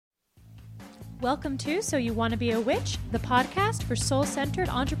Welcome to So You Want to Be a Witch, the podcast for soul-centered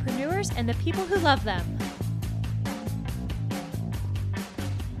entrepreneurs and the people who love them.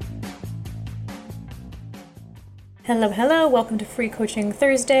 Hello, welcome to Free Coaching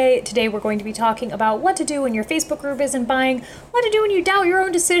Thursday. Today we're going to be talking about what to do when your Facebook group isn't buying, what to do when you doubt your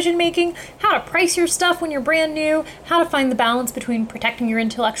own decision making, how to price your stuff when you're brand new, how to find the balance between protecting your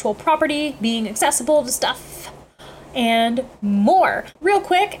intellectual property, being accessible to stuff, and more. Real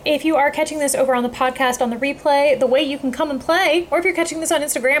quick, if you are catching this over on the podcast on the replay, the way you can come and play, or if you're catching this on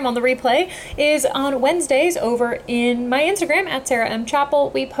Instagram on the replay, is on Wednesdays over in my Instagram at Sarah M.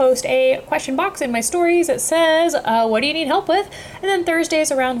 Chappell. We post a question box in my stories that says, what do you need help with? And then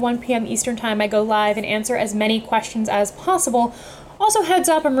Thursdays around 1 p.m. Eastern time, I go live and answer as many questions as possible. Also, heads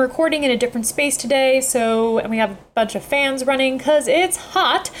up, I'm recording in a different space today, and we have a bunch of fans running because it's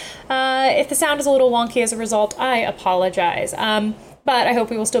hot. If the sound is a little wonky as a result, I apologize. But I hope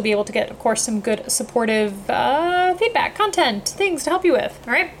we will still be able to get, of course, some good supportive feedback, content, things to help you with,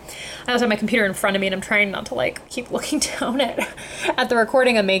 all right? I also have my computer in front of me, and I'm trying not to, keep looking down at the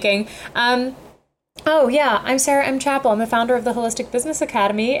recording I'm making. Oh yeah, I'm Sarah M. Chappell. I'm the founder of the Holistic Business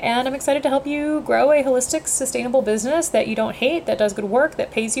Academy, and I'm excited to help you grow a holistic, sustainable business that you don't hate, that does good work, that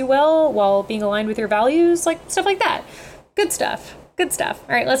pays you well while being aligned with your values, stuff like that. Good stuff. All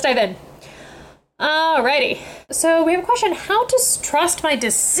right, let's dive in. Alrighty. So we have a question, how to trust my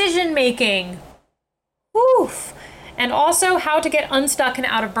decision making? Oof. And also how to get unstuck and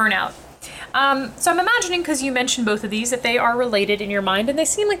out of burnout. So I'm imagining, because you mentioned both of these, that they are related in your mind, and they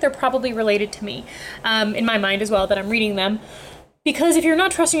seem like they're probably related to me in my mind as well, that I'm reading them. Because if you're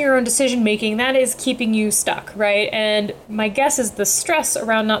not trusting your own decision making, that is keeping you stuck, right? And my guess is the stress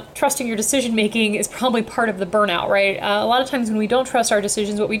around not trusting your decision making is probably part of the burnout, right? A lot of times when we don't trust our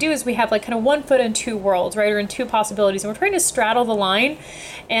decisions, what we do is we have kind of one foot in two worlds, right? Or in two possibilities, and we're trying to straddle the line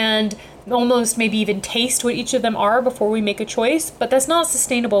and almost maybe even taste what each of them are before we make a choice, but that's not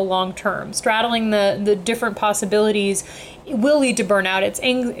sustainable long term. Straddling the different possibilities will lead to burnout. It's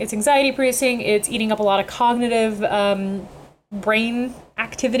anxiety producing, it's eating up a lot of cognitive brain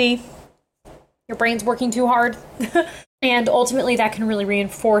activity. Your brain's working too hard. And ultimately that can really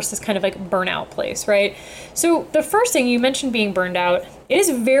reinforce this kind of burnout place, right? So the first thing, you mentioned being burned out. It is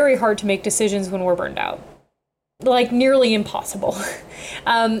very hard to make decisions when we're burned out. Nearly impossible.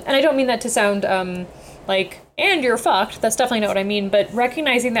 And I don't mean that to sound and you're fucked. That's definitely not what I mean. But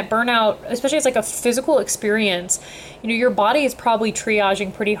recognizing that burnout, especially as a physical experience, your body is probably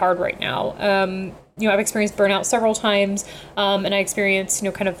triaging pretty hard right now. I've experienced burnout several times, and I experience,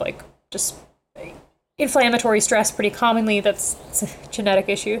 just inflammatory stress pretty commonly. It's a genetic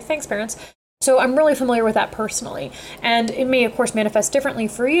issue. Thanks, parents. So I'm really familiar with that personally, and it may of course manifest differently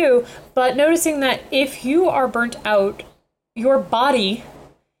for you, but noticing that if you are burnt out, your body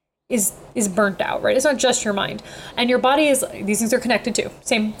is burnt out, right? It's not just your mind, and your body is, these things are connected too,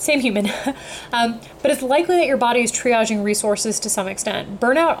 same human, but it's likely that your body is triaging resources to some extent.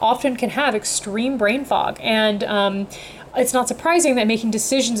 Burnout often can have extreme brain fog, and it's not surprising that making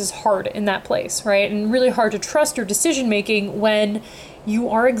decisions is hard in that place, right? And really hard to trust your decision making when you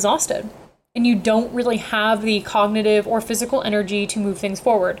are exhausted and you don't really have the cognitive or physical energy to move things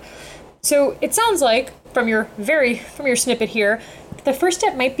forward. So it sounds like from your snippet here, the first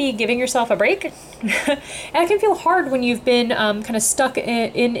step might be giving yourself a break. And it can feel hard when you've been kind of stuck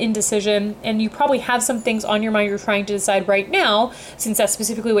in indecision, and you probably have some things on your mind you're trying to decide right now, since that's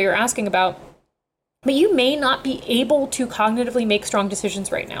specifically what you're asking about. But you may not be able to cognitively make strong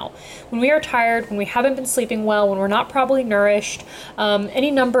decisions right now. When we are tired, when we haven't been sleeping well, when we're not properly nourished, any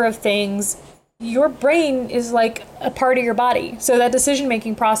number of things, your brain is like a part of your body. So that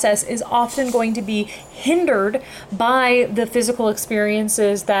decision-making process is often going to be hindered by the physical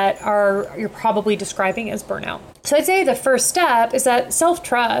experiences that you're probably describing as burnout. So I'd say the first step is that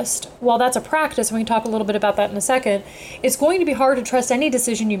self-trust, while that's a practice, and we can talk a little bit about that in a second, it's going to be hard to trust any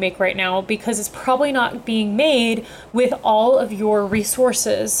decision you make right now because it's probably not being made with all of your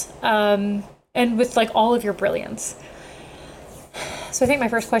resources and with all of your brilliance. So I think my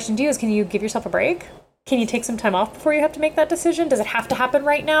first question to you is, can you give yourself a break? Can you take some time off before you have to make that decision? Does it have to happen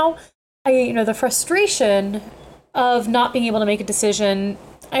right now? The frustration of not being able to make a decision,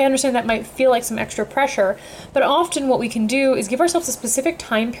 I understand that might feel like some extra pressure, but often what we can do is give ourselves a specific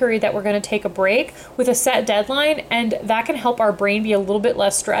time period that we're going to take a break with a set deadline, and that can help our brain be a little bit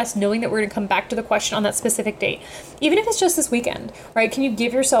less stressed, knowing that we're going to come back to the question on that specific date. Even if it's just this weekend, right? Can you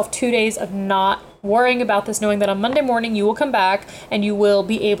give yourself 2 days of not worrying about this, knowing that on Monday morning you will come back and you will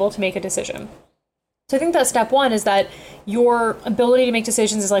be able to make a decision? So I think that step one is that your ability to make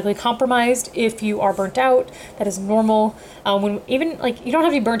decisions is likely compromised if you are burnt out. That is normal. When even like you don't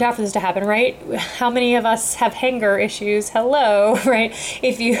have to be burnt out for this to happen, right? How many of us have hanger issues? Hello, right?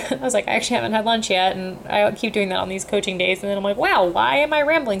 I was like, I actually haven't had lunch yet, and I keep doing that on these coaching days, and then I'm like, wow, why am I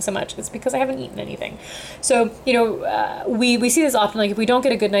rambling so much? It's because I haven't eaten anything. So we see this often. Like if we don't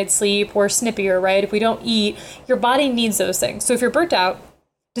get a good night's sleep, we're snippier, right? If we don't eat, your body needs those things. So if you're burnt out,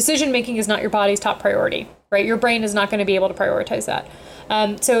 decision making is not your body's top priority, right? Your brain is not going to be able to prioritize that.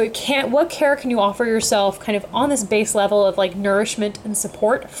 What care can you offer yourself kind of on this base level of like nourishment and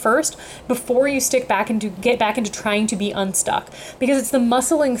support first before you get back into trying to be unstuck? Because it's the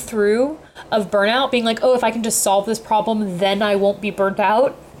muscling through of burnout, being like, oh, if I can just solve this problem, then I won't be burnt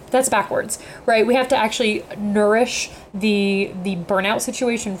out. That's backwards, right? We have to actually nourish the burnout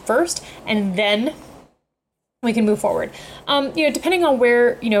situation first, and then we can move forward. Depending on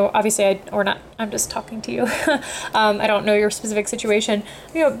where, obviously I'm just talking to you. I don't know your specific situation.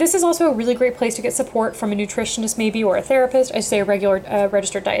 This is also a really great place to get support from a nutritionist maybe, or a therapist. I say a regular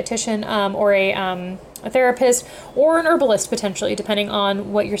registered dietitian, or a therapist, or an herbalist potentially, depending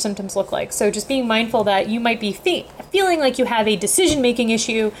on what your symptoms look like. So just being mindful that you might be feeling like you have a decision-making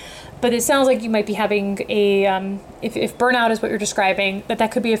issue, but it sounds like you might be having if burnout is what you're describing,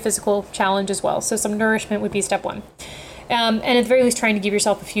 that could be a physical challenge as well. So some nourishment would be step one. And at the very least, trying to give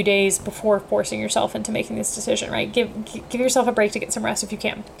yourself a few days before forcing yourself into making this decision, right? Give yourself a break to get some rest if you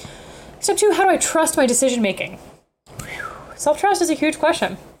can. Step two, how do I trust my decision-making? Self-trust is a huge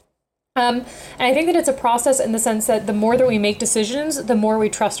question. And I think that it's a process in the sense that the more that we make decisions, the more we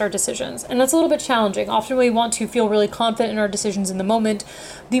trust our decisions. And that's a little bit challenging. Often we want to feel really confident in our decisions in the moment.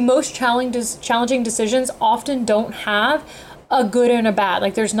 The most challenging decisions often don't have a good and a bad.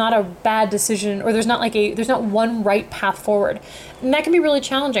 Like there's not a bad decision, or there's not one right path forward. And that can be really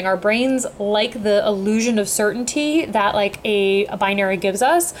challenging. Our brains like the illusion of certainty that like a binary gives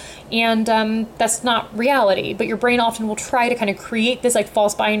us, and that's not reality. But your brain often will try to kind of create this like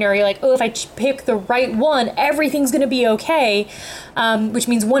false binary, like, oh, if I pick the right one, everything's going to be okay, which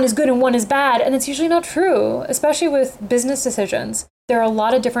means one is good and one is bad. And it's usually not true, especially with business decisions. There are a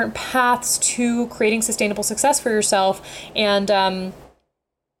lot of different paths to creating sustainable success for yourself, and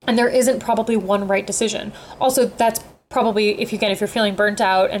there isn't probably one right decision. Also, that's probably, if you're feeling burnt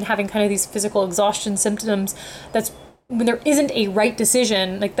out and having kind of these physical exhaustion symptoms, that's when there isn't a right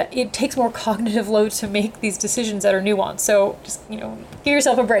decision, like that, it takes more cognitive load to make these decisions that are nuanced. So just, give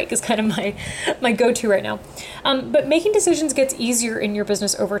yourself a break is kind of my go-to right now. But making decisions gets easier in your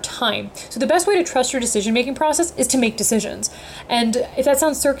business over time. So the best way to trust your decision-making process is to make decisions. And if that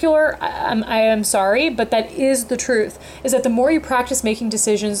sounds circular, I am sorry, but that is the truth, is that the more you practice making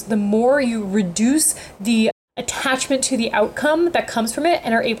decisions, the more you reduce the attachment to the outcome that comes from it,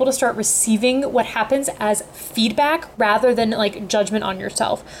 and are able to start receiving what happens as feedback rather than like judgment on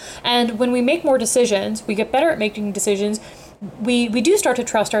yourself. And when we make more decisions, we get better at making decisions. We do start to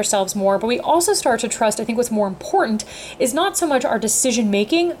trust ourselves more, but we also start to trust, I think what's more important is not so much our decision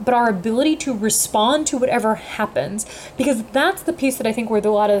making, but our ability to respond to whatever happens. Because that's the piece that I think where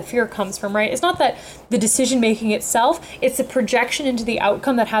a lot of the fear comes from, right? It's not that the decision making itself, it's the projection into the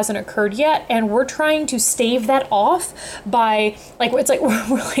outcome that hasn't occurred yet. And we're trying to stave that off by we're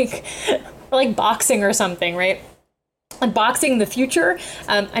like boxing or something, right? Boxing the future.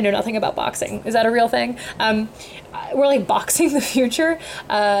 I know nothing about boxing. Is that a real thing? We're like boxing the future,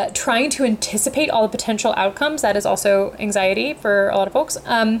 trying to anticipate all the potential outcomes. That is also anxiety for a lot of folks.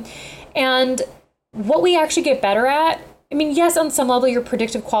 And what we actually get better at, I mean, yes, on some level, your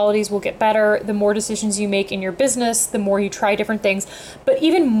predictive qualities will get better. The more decisions you make in your business, the more you try different things. But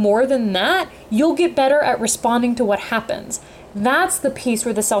even more than that, you'll get better at responding to what happens. That's the piece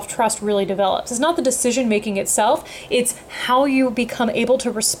where the self-trust really develops. It's not the decision making itself, it's how you become able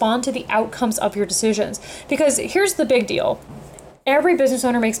to respond to the outcomes of your decisions. Because here's the big deal. Every business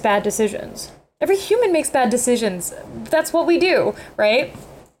owner makes bad decisions. Every human makes bad decisions. That's what we do, right?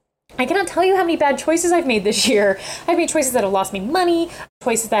 I cannot tell you how many bad choices I've made this year. I've made choices that have lost me money,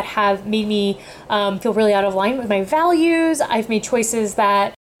 choices that have made me feel really out of line with my values. I've made choices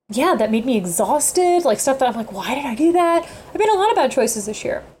that made me exhausted, like stuff that I'm like, why did I do that? I've made a lot of bad choices this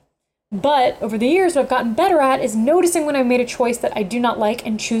year. But over the years, what I've gotten better at is noticing when I made a choice that I do not like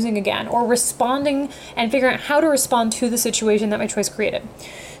and choosing again, or responding and figuring out how to respond to the situation that my choice created.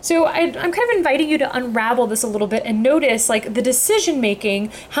 So I'm kind of inviting you to unravel this a little bit and notice like the decision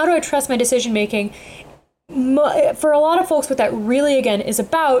making. How do I trust my decision making? For a lot of folks, what that really, again, is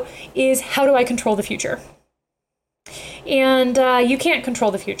about is how do I control the future? And you can't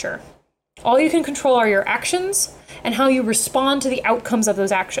control the future. All you can control are your actions and how you respond to the outcomes of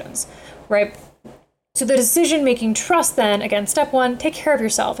those actions, right? So the decision-making trust then, again, step one, take care of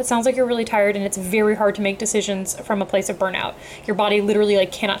yourself. It sounds like you're really tired and it's very hard to make decisions from a place of burnout. Your body literally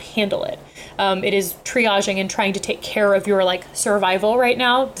like cannot handle it. It is triaging and trying to take care of your like survival right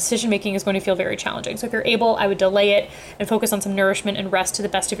now. Decision-making is going to feel very challenging. So if you're able, I would delay it and focus on some nourishment and rest to the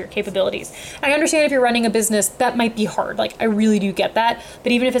best of your capabilities. I understand if you're running a business, that might be hard. Like I really do get that.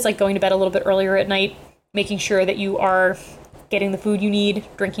 But even if it's like going to bed a little bit earlier at night, making sure that you are getting the food you need,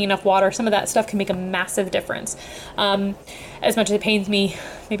 drinking enough water, some of that stuff can make a massive difference. As much as it pains me,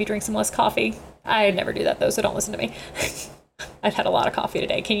 maybe drink some less coffee. I never do that though, so don't listen to me. I've had a lot of coffee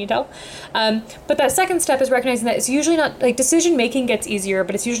today, can you tell? But that second step is recognizing that it's usually not, like decision making gets easier,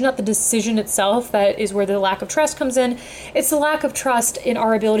 but it's usually not the decision itself that is where the lack of trust comes in. It's the lack of trust in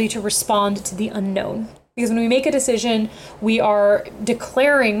our ability to respond to the unknown. Because when we make a decision, we are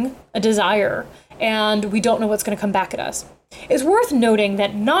declaring a desire and we don't know what's going to come back at us. It's worth noting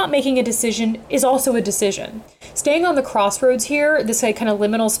that not making a decision is also a decision. Staying on the crossroads here, this like kind of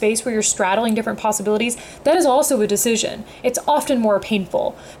liminal space where you're straddling different possibilities, that is also a decision. It's often more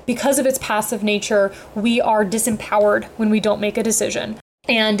painful. Because of its passive nature, we are disempowered when we don't make a decision.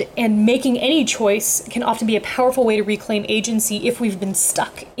 And making any choice can often be a powerful way to reclaim agency if we've been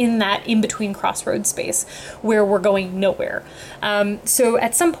stuck in that in-between crossroads space where we're going nowhere. So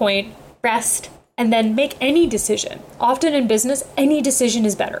at some point, rest, and then make any decision. Often in business, any decision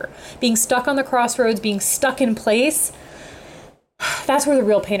is better. Being stuck on the crossroads, being stuck in place, that's where the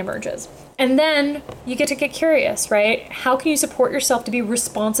real pain emerges. And then you get to get curious, right? How can you support yourself to be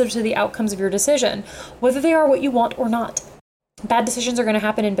responsive to the outcomes of your decision, whether they are what you want or not? Bad decisions are going to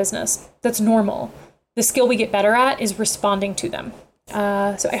happen in business. That's normal. The skill we get better at is responding to them.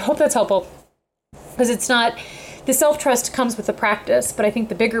 So I hope that's helpful, because it's not... The self-trust comes with the practice, but I think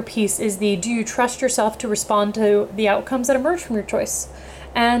the bigger piece is do you trust yourself to respond to the outcomes that emerge from your choice?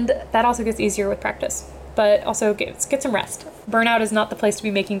 And that also gets easier with practice, but also get some rest. Burnout is not the place to be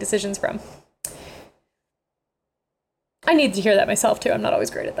making decisions from. I need to hear that myself too. I'm not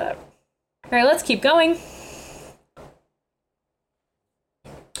always great at that. All right, let's keep going.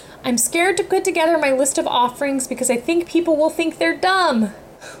 I'm scared to put together my list of offerings because I think people will think they're dumb.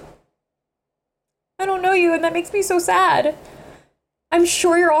 I don't know you, and that makes me so sad. I'm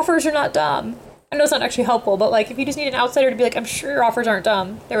sure your offers are not dumb. I know it's not actually helpful, but like if you just need an outsider to be like, I'm sure your offers aren't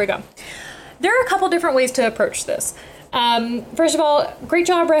dumb. There we go. There are a couple different ways to approach this. First of all, great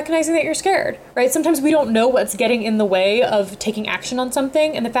job recognizing that you're scared, right? Sometimes we don't know what's getting in the way of taking action on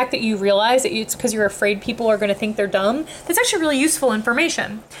something. And the fact that you realize that it's because you're afraid people are going to think they're dumb, that's actually really useful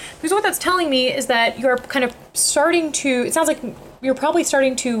information. Because what that's telling me is that you're kind of starting to, it sounds like you're probably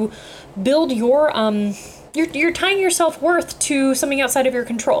starting to build your, you're tying your self-worth to something outside of your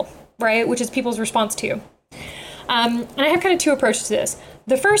control, right? Which is people's response to you. And I have kind of two approaches to this.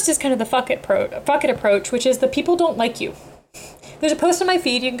 The first is kind of the fuck it approach, which is the people don't like you. There's a post on my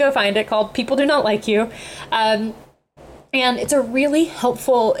feed, you can go find it, called People Do Not Like You. And it's a really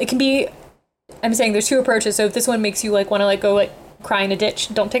helpful, it can be, I'm saying there's two approaches. So if this one makes you like want to like go like cry in a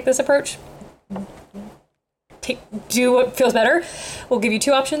ditch, don't take this approach. Do what feels better. We'll give you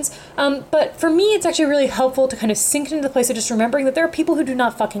two options. But for me, it's actually really helpful to kind of sink into the place of just remembering that there are people who do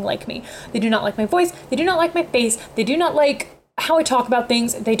not fucking like me. They do not like my voice. They do not like my face. They do not like how I talk about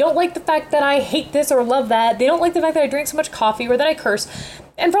things. They don't like the fact that I hate this or love that. They don't like the fact that I drink so much coffee or that I curse.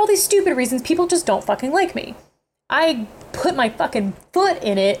 And for all these stupid reasons, people just don't fucking like me. I put my fucking foot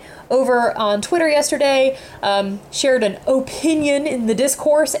in it over on Twitter yesterday, shared an opinion in the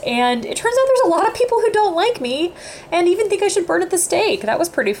discourse, and it turns out there's a lot of people who don't like me and even think I should burn at the stake. That was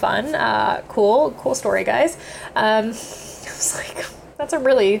pretty fun. Cool story, guys. I was like, that's a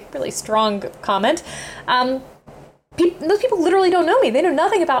really, really strong comment. Those people literally don't know me. They know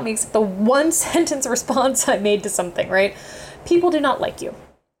nothing about me except the one sentence response I made to something, right? People do not like you.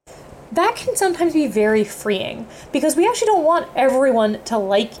 That can sometimes be very freeing because we actually don't want everyone to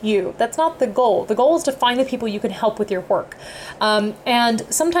like you. That's not the goal. The goal is to find the people you can help with your work. And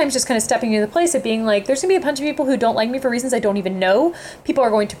sometimes just kind of stepping into the place of being like, there's gonna be a bunch of people who don't like me for reasons I don't even know. People are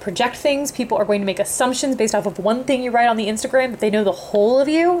going to project things. People are going to make assumptions based off of one thing you write on the Instagram, but they know the whole of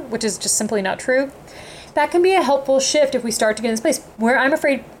you, which is just simply not true. That can be a helpful shift if we start to get in this place where I'm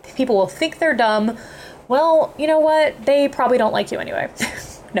afraid people will think they're dumb. Well, you know what? They probably don't like you anyway.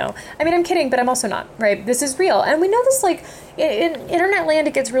 No, I mean, I'm kidding, but I'm also not, right? This is real. And we know this like in internet land,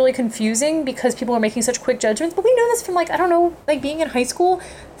 it gets really confusing because people are making such quick judgments. But we know this from, like, I don't know, like being in high school.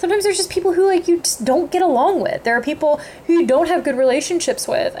 Sometimes there's just people who, like, you just don't get along with. There are people who you don't have good relationships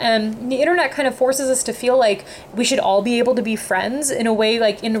with. And the internet kind of forces us to feel like we should all be able to be friends in a way,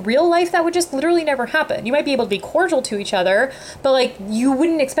 like, in real life, that would just literally never happen. You might be able to be cordial to each other, but, like, you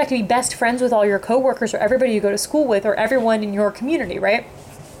wouldn't expect to be best friends with all your coworkers or everybody you go to school with or everyone in your community, right?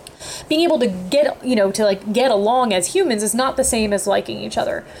 Being able to get, to like get along as humans is not the same as liking each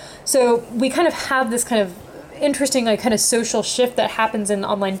other. So we kind of have this kind of interesting, like, kind of social shift that happens in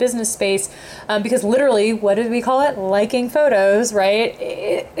online business space, because literally, what did we call it? Liking photos, right?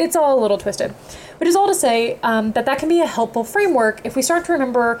 It's all a little twisted. Which is all to say that can be a helpful framework if we start to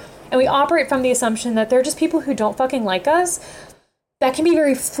remember and we operate from the assumption that they're just people who don't fucking like us. That can be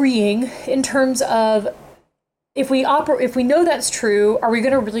very freeing in terms of, if we know that's true, are we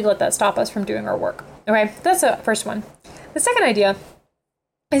going to really let that stop us from doing our work? Okay, that's the first one. The second idea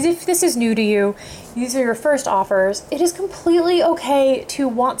is, if this is new to you, these are your first offers, it is completely okay to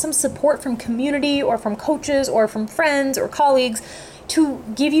want some support from community or from coaches or from friends or colleagues to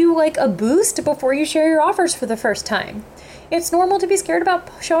give you, like, a boost before you share your offers for the first time. It's normal to be scared about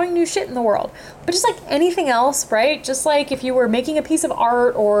showing new shit in the world. But just like anything else, right? Just like if you were making a piece of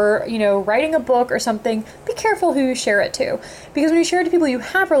art or, writing a book or something, be careful who you share it to. Because when you share it to people you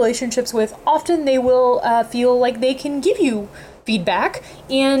have relationships with, often they will feel like they can give you feedback.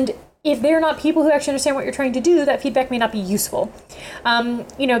 And if they're not people who actually understand what you're trying to do, that feedback may not be useful.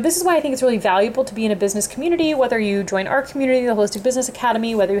 This is why I think it's really valuable to be in a business community, whether you join our community, the Holistic Business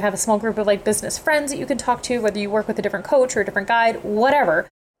Academy, whether you have a small group of, like, business friends that you can talk to, whether you work with a different coach or a different guide, whatever.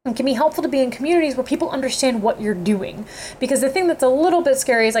 It can be helpful to be in communities where people understand what you're doing. Because the thing that's a little bit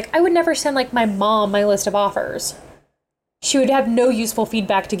scary is, like, I would never send, like, my mom my list of offers. She would have no useful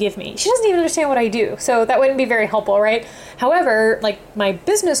feedback to give me. She doesn't even understand what I do, so that wouldn't be very helpful, right? However, like, my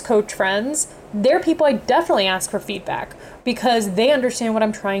business coach friends, they're people I definitely ask for feedback because they understand what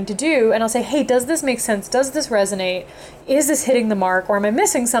I'm trying to do, and I'll say, hey, does this make sense? Does this resonate? Is this hitting the mark, or am I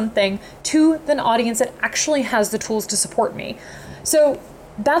missing something, to an audience that actually has the tools to support me? So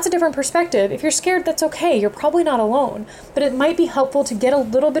that's a different perspective. If you're scared, that's okay. You're probably not alone. But it might be helpful to get a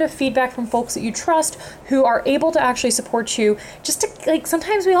little bit of feedback from folks that you trust who are able to actually support you. Just to, like,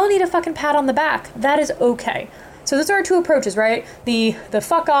 sometimes we all need a fucking pat on the back. That is okay. So those are our two approaches, right? The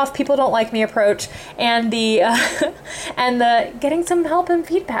fuck off, people don't like me approach, and the getting some help and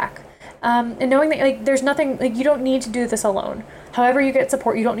feedback. And knowing that, like, there's nothing, like, you don't need to do this alone. However you get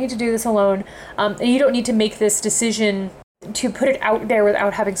support, you don't need to do this alone. And you don't need to make this decision to put it out there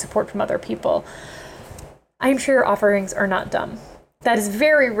without having support from other people. I'm sure your offerings are not dumb. That is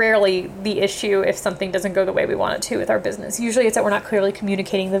very rarely the issue if something doesn't go the way we want it to with our business. Usually it's that we're not clearly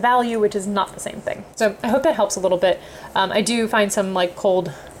communicating the value, which is not the same thing. So I hope that helps a little bit. I do find some, like,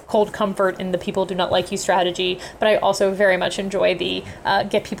 cold comfort in the people do not like you strategy, but I also very much enjoy the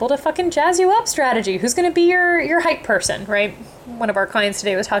get people to fucking jazz you up strategy. Who's going to be your hype person, right? One of our clients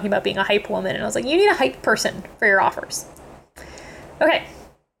today was talking about being a hype woman, and I was like, you need a hype person for your offers. Okay,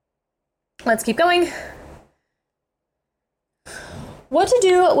 let's keep going. What to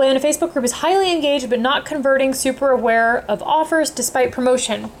do when a Facebook group is highly engaged but not converting, super aware of offers despite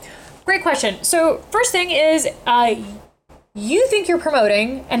promotion? Great question. So first thing is, you think you're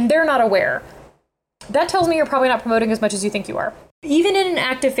promoting and they're not aware. That tells me you're probably not promoting as much as you think you are. Even in an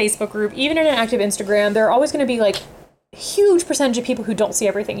active Facebook group, even in an active Instagram, there are always going to be, like, huge percentage of people who don't see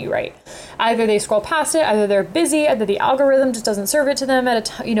everything you write. Either they scroll past it, either they're busy, either the algorithm just doesn't serve it to them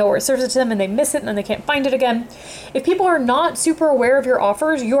or it serves it to them and they miss it and then they can't find it again. If people are not super aware of your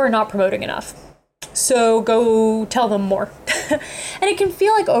offers, you are not promoting enough. So go tell them more. And it can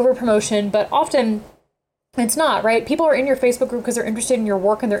feel like over promotion, but often it's not, right? People are in your Facebook group because they're interested in your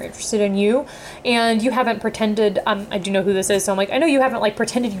work and they're interested in you, and you haven't pretended, I do know who this is, so I'm like, I know you haven't, like,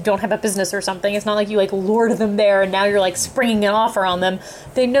 pretended you don't have a business or something. It's not like you, like, lured them there and now you're, like, springing an offer on them.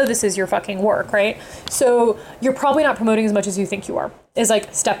 They know this is your fucking work, right? So you're probably not promoting as much as you think you are, is,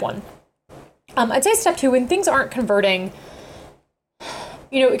 like, step one. I'd say step two, when things aren't converting,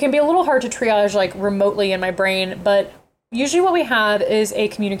 it can be a little hard to triage, like, remotely in my brain, but usually what we have is a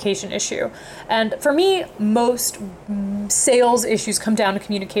communication issue. And for me, most sales issues come down to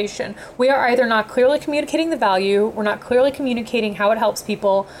communication. We are either not clearly communicating the value, we're not clearly communicating how it helps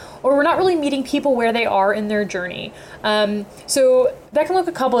people, or we're not really meeting people where they are in their journey. So that can look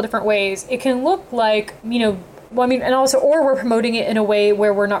a couple of different ways. It can look like, or we're promoting it in a way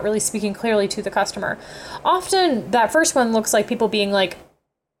where we're not really speaking clearly to the customer. Often that first one looks like people being like,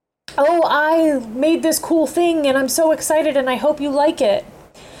 oh, I made this cool thing and I'm so excited and I hope you like it.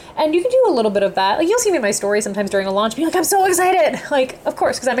 And you can do a little bit of that. Like, you'll see me in my story sometimes during a launch, be like, I'm so excited. Like, of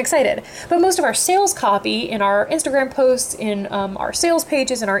course, because I'm excited. But most of our sales copy in our Instagram posts, in our sales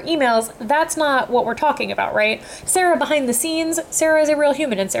pages, in our emails, that's not what we're talking about, right? Sarah behind the scenes, Sarah is a real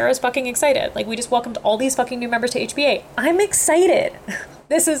human, and Sarah's fucking excited. Like, we just welcomed all these fucking new members to HBA. I'm excited.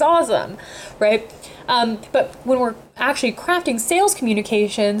 This is awesome, right? But when we're actually crafting sales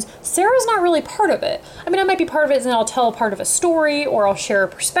communications, Sarah's not really part of it. I mean, I might be part of it and I'll tell part of a story or I'll share a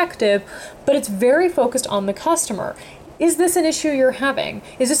perspective, but it's very focused on the customer. Is this an issue you're having?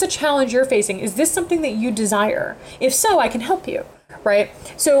 Is this a challenge you're facing? Is this something that you desire? If so, I can help you, right?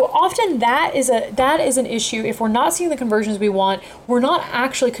 So often that is an issue. If we're not seeing the conversions we want, we're not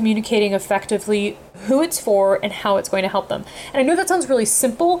actually communicating effectively who it's for and how it's going to help them. And I know that sounds really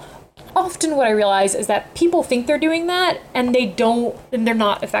simple. Often what I realize is that people think they're doing that and they don't, and they're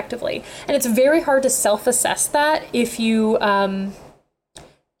not effectively. And it's very hard to self-assess that if you,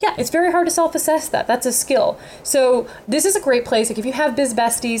 it's very hard to self-assess that. That's a skill. So this is a great place. Like, if you have biz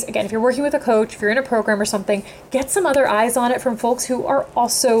besties, again, if you're working with a coach, if you're in a program or something, get some other eyes on it from folks who are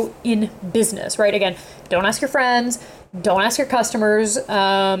also in business, right? Again, don't ask your friends. Don't ask your customers.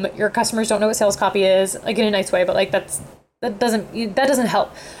 Your customers don't know what sales copy is, like, in a nice way, but like that doesn't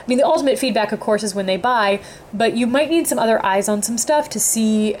help. I mean, the ultimate feedback, of course, is when they buy, but you might need some other eyes on some stuff to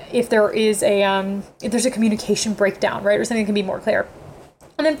see if there is if there's a communication breakdown, right? Or something that can be more clear.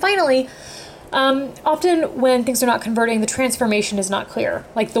 And then finally, often when things are not converting, the transformation is not clear.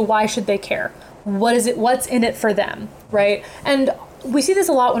 Like, the why should they care? What is it? What's in it for them, right? And we see this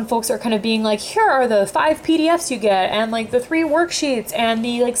a lot when folks are kind of being like, here are the 5 PDFs you get, and like the 3 worksheets, and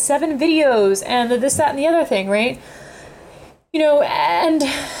the like 7 videos, and the this, that, and the other thing, right? You know, and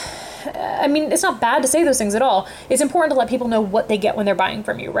I mean, it's not bad to say those things at all. It's important to let people know what they get when they're buying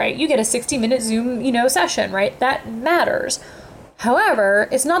from you, right? You get a 60-minute Zoom, session, right? That matters. However,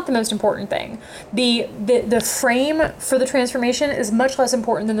 it's not the most important thing. The frame for the transformation is much less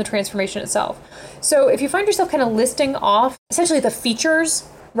important than the transformation itself. So if you find yourself kind of listing off essentially the features,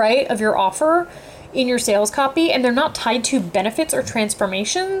 right, of your offer in your sales copy, and they're not tied to benefits or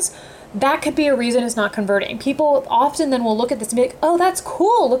transformations, that could be a reason it's not converting. People often then will look at this and be like, oh, that's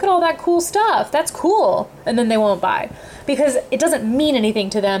cool. Look at all that cool stuff. That's cool. And then they won't buy because it doesn't mean anything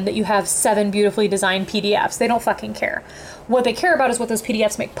to them that you have 7 beautifully designed PDFs. They don't fucking care. What they care about is what those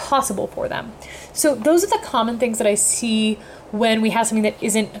PDFs make possible for them. So those are the common things that I see when we have something that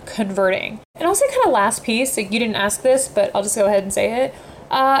isn't converting. And also, kind of last piece, like, you didn't ask this, but I'll just go ahead and say it.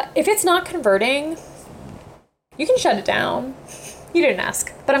 If it's not converting, you can shut it down. You didn't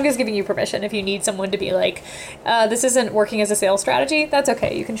ask, but I'm just giving you permission. If you need someone to be like, this isn't working as a sales strategy, that's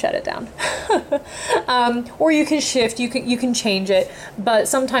okay. You can shut it down. Or you can shift, you can change it. But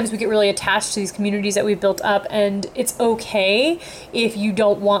sometimes we get really attached to these communities that we've built up, and it's okay if you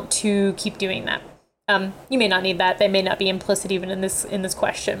don't want to keep doing that. You may not need that. They may not be implicit even in this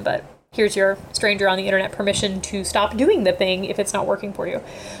question, but here's your stranger on the internet permission to stop doing the thing if it's not working for you.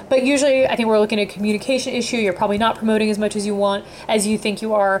 But usually I think we're looking at a communication issue. You're probably not promoting as much as you think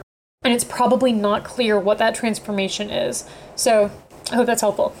you are. And it's probably not clear what that transformation is. So I hope that's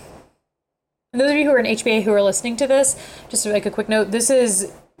helpful. And those of you who are in HBA who are listening to this, just to make a quick note, this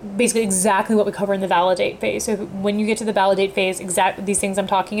is basically exactly what we cover in the validate phase. So when you get to the validate phase, exactly these things I'm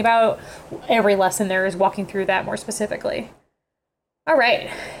talking about, every lesson there is walking through that more specifically. All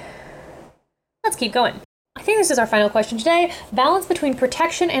right. Let's keep going. I think this is our final question today. Balance between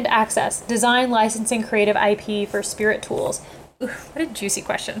protection and access. Design, licensing, creative IP for Spirit tools. Ooh, what a juicy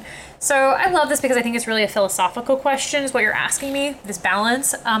question. So I love this because I think it's really a philosophical question is what you're asking me, this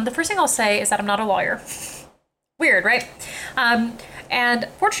balance. The first thing I'll say is that I'm not a lawyer. Weird, right? And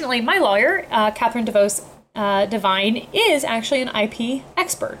fortunately, my lawyer, Catherine DeVos Devine, is actually an IP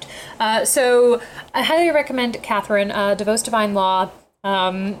expert. So I highly recommend Catherine, DeVos Devine Law.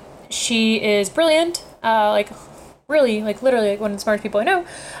 She is brilliant, really, literally one of the smartest people I know,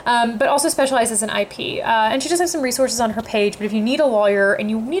 but also specializes in IP. And she does have some resources on her page, but if you need a lawyer, and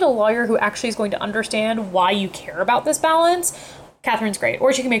you need a lawyer who actually is going to understand why you care about this balance, Catherine's great,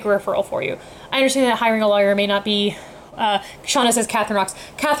 or she can make a referral for you. I understand that hiring a lawyer may not be, Shauna says Catherine rocks.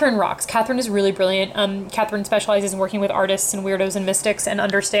 Catherine rocks. Catherine is really brilliant. Catherine specializes in working with artists and weirdos and mystics and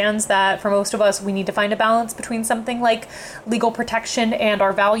understands that for most of us, we need to find a balance between something like legal protection and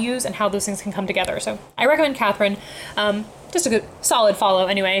our values and how those things can come together. So I recommend Catherine. Just a good, solid follow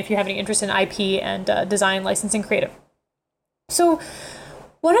anyway, if you have any interest in IP and design, licensing, creative. So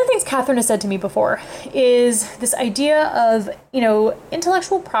one of the things Catherine has said to me before is this idea of,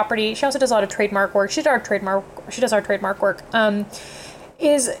 intellectual property. She also does a lot of trademark work. She does our trademark work.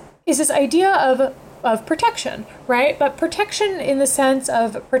 Is this idea of of protection, right? But protection in the sense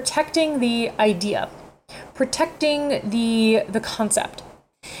of protecting the idea, protecting the concept.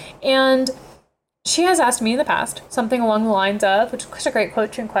 And she has asked me in the past something along the lines of, which is a great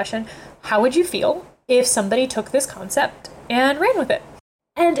coaching question, how would you feel if somebody took this concept and ran with it?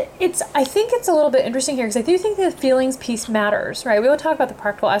 And I think it's a little bit interesting here because I do think the feelings piece matters, right? We will talk about the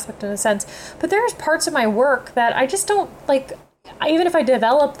practical aspect in a sense, but there's parts of my work that I just don't like. Even if I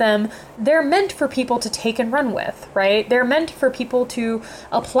develop them, they're meant for people to take and run with, right? They're meant for people to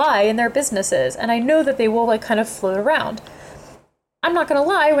apply in their businesses. And I know that they will like kind of float around. I'm not going to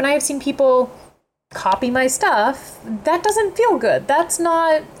lie, when I have seen people copy my stuff, that doesn't feel good. That's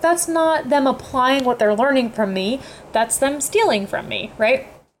not them applying what they're learning from me. That's them stealing from me, right?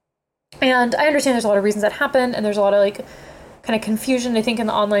 And I understand there's a lot of reasons that happen, and there's a lot of like kind of confusion, I think, in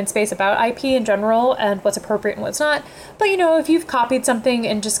the online space about IP in general and what's appropriate and what's not. But, you know, if you've copied something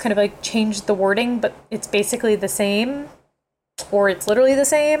and just kind of like changed the wording, but it's basically the same, or it's literally the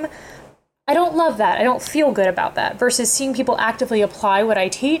same, I don't love that. I don't feel good about that. Versus seeing people actively apply what I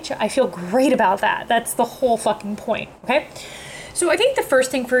teach, I feel great about that. That's the whole fucking point, okay? So I think the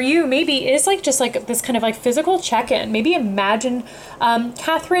first thing for you maybe is like just like this kind of like physical check-in. Maybe imagine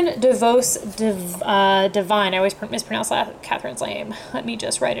Catherine DeVos Divine. I always mispronounce Catherine's name. Let me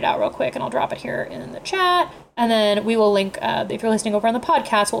just write it out real quick and I'll drop it here in the chat. And then we will link, if you're listening over on the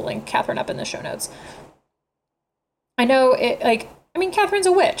podcast, we'll link Catherine up in the show notes. I know Catherine's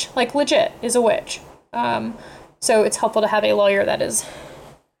a witch, like legit is a witch. So it's helpful to have a lawyer that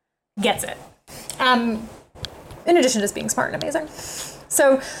gets it. In addition to just being smart and amazing.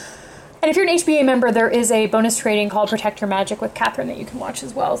 So, and if you're an HBA member, there is a bonus training called Protect Your Magic with Catherine that you can watch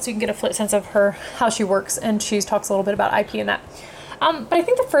as well. So you can get a flit sense of how she works, and she talks a little bit about IP and that. But I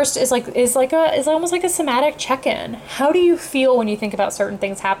think the first is almost like a somatic check-in. How do you feel when you think about certain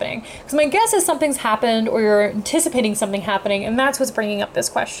things happening? Because my guess is something's happened or you're anticipating something happening, and that's what's bringing up this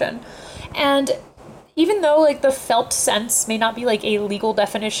question. And even though like the felt sense may not be like a legal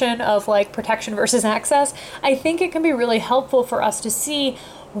definition of like protection versus access, I think it can be really helpful for us to see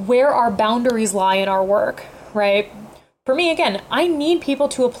where our boundaries lie in our work, right? For me, again, I need people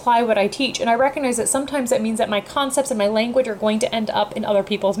to apply what I teach, and I recognize that sometimes that means that my concepts and my language are going to end up in other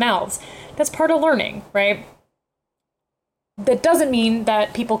people's mouths. That's part of learning, right? That doesn't mean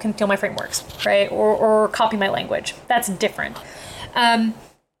that people can steal my frameworks, right? Or copy my language. That's different.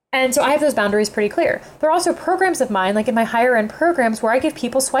 And so I have those boundaries pretty clear. There are also programs of mine, like in my higher end programs, where I give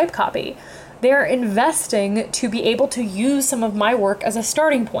people swipe copy. They're investing to be able to use some of my work as a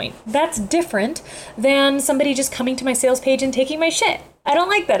starting point. That's different than somebody just coming to my sales page and taking my shit. I don't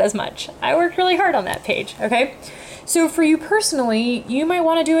like that as much. I worked really hard on that page, okay? So for you personally, you might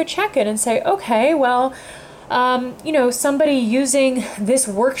want to do a check-in and say, okay, well, somebody using this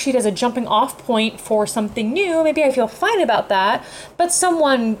worksheet as a jumping off point for something new, maybe I feel fine about that. But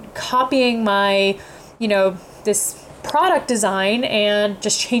someone copying my, this product design and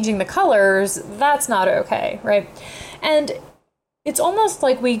just changing the colors, that's not okay, right? And it's almost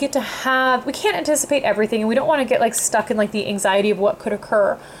like we can't anticipate everything, and we don't want to get like stuck in like the anxiety of what could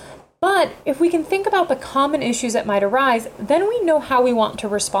occur. But if we can think about the common issues that might arise, then we know how we want to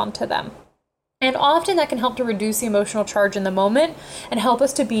respond to them. And often that can help to reduce the emotional charge in the moment and help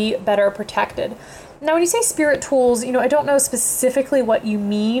us to be better protected. Now, when you say spirit tools, I don't know specifically what you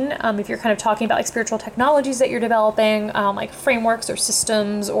mean. If you're kind of talking about like spiritual technologies that you're developing, like frameworks or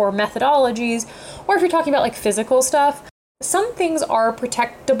systems or methodologies, or if you're talking about like physical stuff, some things are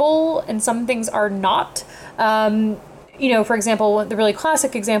protectable and some things are not. For example, the really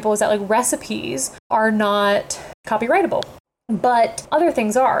classic example is that like recipes are not copyrightable. But other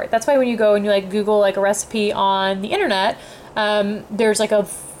things are. That's why when you go and you like Google like a recipe on the internet, there's like a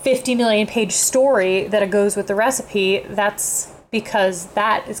 50 million page story that goes with the recipe. That's because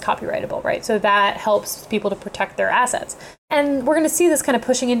that is copyrightable, right? So that helps people to protect their assets. And we're going to see this kind of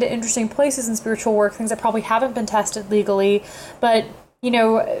pushing into interesting places in spiritual work, things that probably haven't been tested legally. But,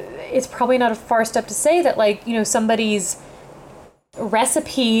 it's probably not a far step to say that like, somebody's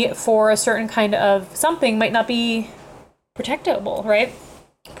recipe for a certain kind of something might not be protectable, right?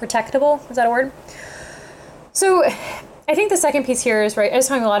 Protectable, is that a word? So I think the second piece here is, right, I was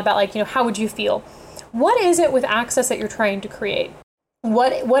talking a lot about like, how would you feel? What is it with access that you're trying to create?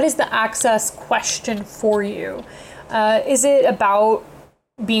 What is the access question for you? Is it about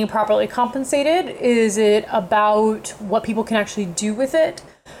being properly compensated? Is it about what people can actually do with it?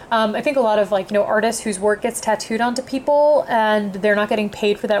 I think a lot of like, artists whose work gets tattooed onto people and they're not getting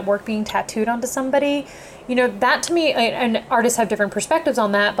paid for that work being tattooed onto somebody, that to me, and artists have different perspectives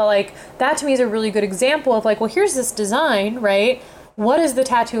on that, but like that to me is a really good example of like, well, here's this design, right? what is the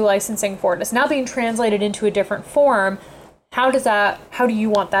tattoo licensing for? It's now being translated into a different form. How do you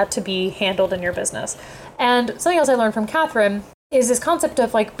want that to be handled in your business? And something else I learned from Catherine is this concept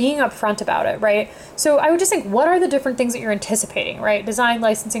of like being upfront about it, right? So I would just think, what are the different things that you're anticipating, right? Design,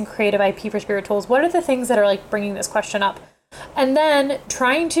 licensing, creative, IP for spirit tools. What are the things that are like bringing this question up? And then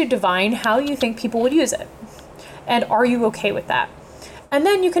trying to divine how you think people would use it. And are you okay with that? And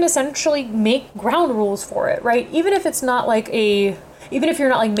then you can essentially make ground rules for it, right? Even if you're not like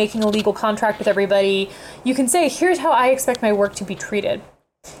making a legal contract with everybody, you can say, here's how I expect my work to be treated.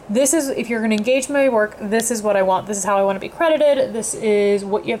 This is, if you're going to engage my work, this is what I want. This is how I want to be credited. This is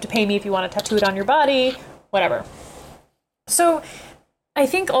what you have to pay me if you want to tattoo it on your body, whatever. So I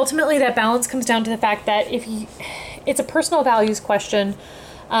think ultimately that balance comes down to the fact that it's a personal values question.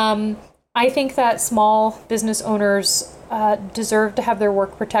 I think that small business owners deserve to have their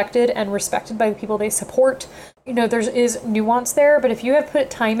work protected and respected by the people they support. You know, there is nuance there, but if you have put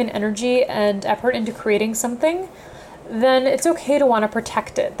time and energy and effort into creating something, then it's okay to want to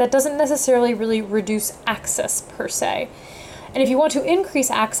protect it. That doesn't necessarily really reduce access per se. And if you want to increase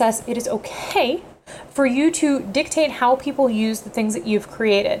access, it is okay for you to dictate how people use the things that you've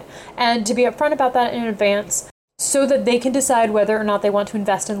created and to be upfront about that in advance so that they can decide whether or not they want to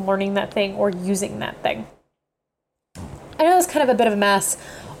invest in learning that thing or using that thing. I know it's kind of a bit of a mess.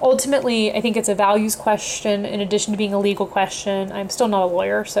 Ultimately, I think it's a values question in addition to being a legal question. I'm still not a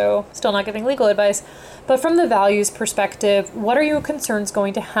lawyer, so still not giving legal advice. But from the values perspective, what are your concerns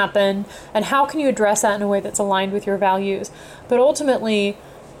going to happen? And how can you address that in a way that's aligned with your values? But ultimately,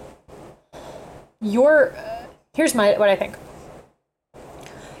 here's what I think.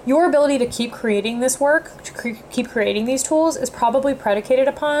 Your ability to keep creating this work, to keep creating these tools, is probably predicated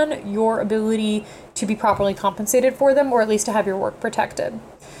upon your ability to be properly compensated for them, or at least to have your work protected.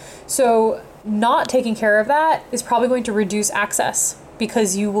 So not taking care of that is probably going to reduce access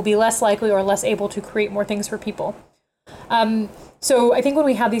because you will be less likely or less able to create more things for people. So I think when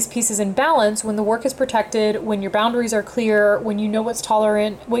we have these pieces in balance, when the work is protected, when your boundaries are clear, when you know what's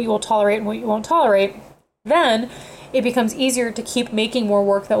tolerant, what you will tolerate and what you won't tolerate, then it becomes easier to keep making more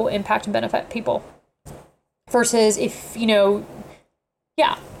work that will impact and benefit people. Versus if your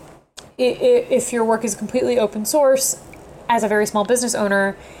work is completely open source, as a very small business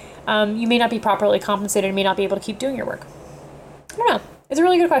owner, you may not be properly compensated and may not be able to keep doing your work. I don't know. It's a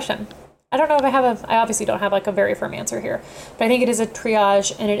really good question. I don't know if I obviously don't have like a very firm answer here, but I think it is a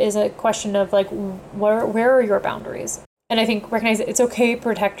triage and it is a question of like, where are your boundaries? And I think recognize that it's okay to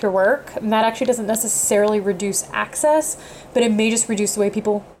protect your work. And that actually doesn't necessarily reduce access, but it may just reduce the way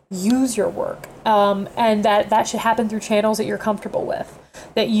people use your work. And that should happen through channels that you're comfortable with,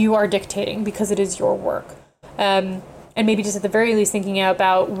 that you are dictating because it is your work. And maybe just at the very least thinking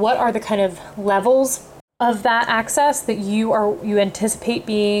about what are the kind of levels of that access that you anticipate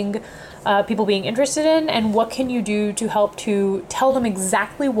being people being interested in, and what can you do to help to tell them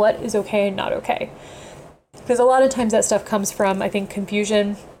exactly what is okay and not okay. Because a lot of times that stuff comes from, I think,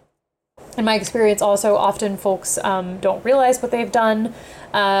 confusion. In my experience, also, often folks don't realize what they've done,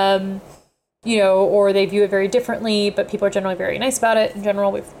 or they view it very differently, but people are generally very nice about it. In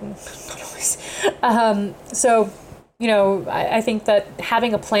general, we've not always. I think that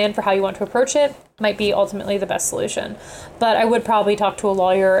having a plan for how you want to approach it might be ultimately the best solution. But I would probably talk to a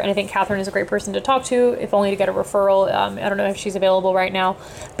lawyer, and I think Catherine is a great person to talk to, if only to get a referral. I don't know if she's available right now,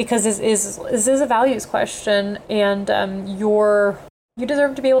 because this is a values question, and you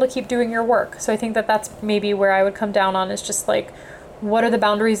deserve to be able to keep doing your work. So I think that that's maybe where I would come down on, is just like, what are the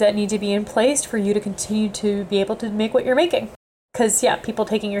boundaries that need to be in place for you to continue to be able to make what you're making? Because, people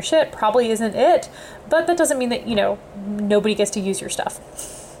taking your shit probably isn't it, but that doesn't mean that, nobody gets to use your stuff.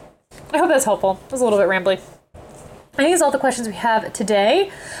 I hope that's helpful. It was a little bit rambly. I think that's all the questions we have today.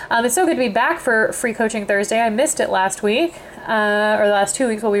 It's so good to be back for Free Coaching Thursday. I missed it last week, or the last 2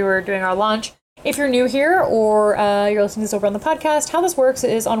 weeks while we were doing our launch. If you're new here, or you're listening to this over on the podcast, how this works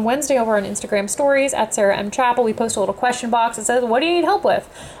is on Wednesday over on Instagram stories at Sarah M. Chappell, we post a little question box that says, what do you need help with?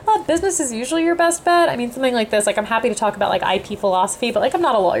 Business is usually your best bet. I mean, something like this, like I'm happy to talk about like IP philosophy, but like I'm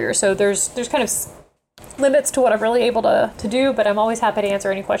not a lawyer, so there's kind of limits to what I'm really able to do, but I'm always happy to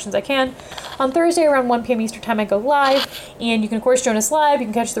answer any questions I can. On Thursday around 1 p.m. Eastern time, I go live, and you can of course join us live. You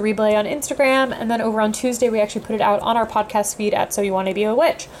can catch the replay on Instagram, and then over on Tuesday, we actually put it out on our podcast feed at So You Want to Be a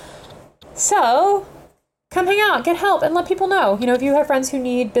Witch. So come hang out, get help, and let people know. If you have friends who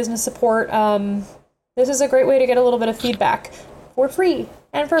need business support, this is a great way to get a little bit of feedback for free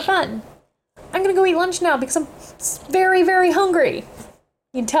and for fun. I'm going to go eat lunch now because I'm very, very hungry.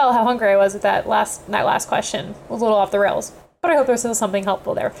 You can tell how hungry I was with that last question. It was a little off the rails. But I hope there's still something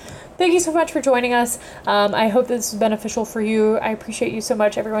helpful there. Thank you so much for joining us. I hope this is beneficial for you. I appreciate you so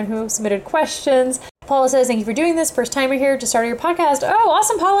much, everyone who submitted questions. Paula says, thank you for doing this. First timer here, just started your podcast. Oh,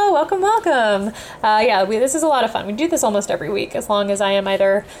 awesome, Paula. Welcome, welcome. This is a lot of fun. We do this almost every week, as long as I am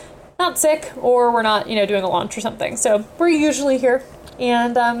either not sick or we're not, doing a launch or something. So we're usually here.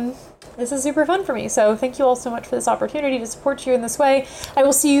 And this is super fun for me. So thank you all so much for this opportunity to support you in this way. I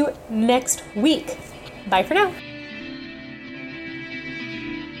will see you next week. Bye for now.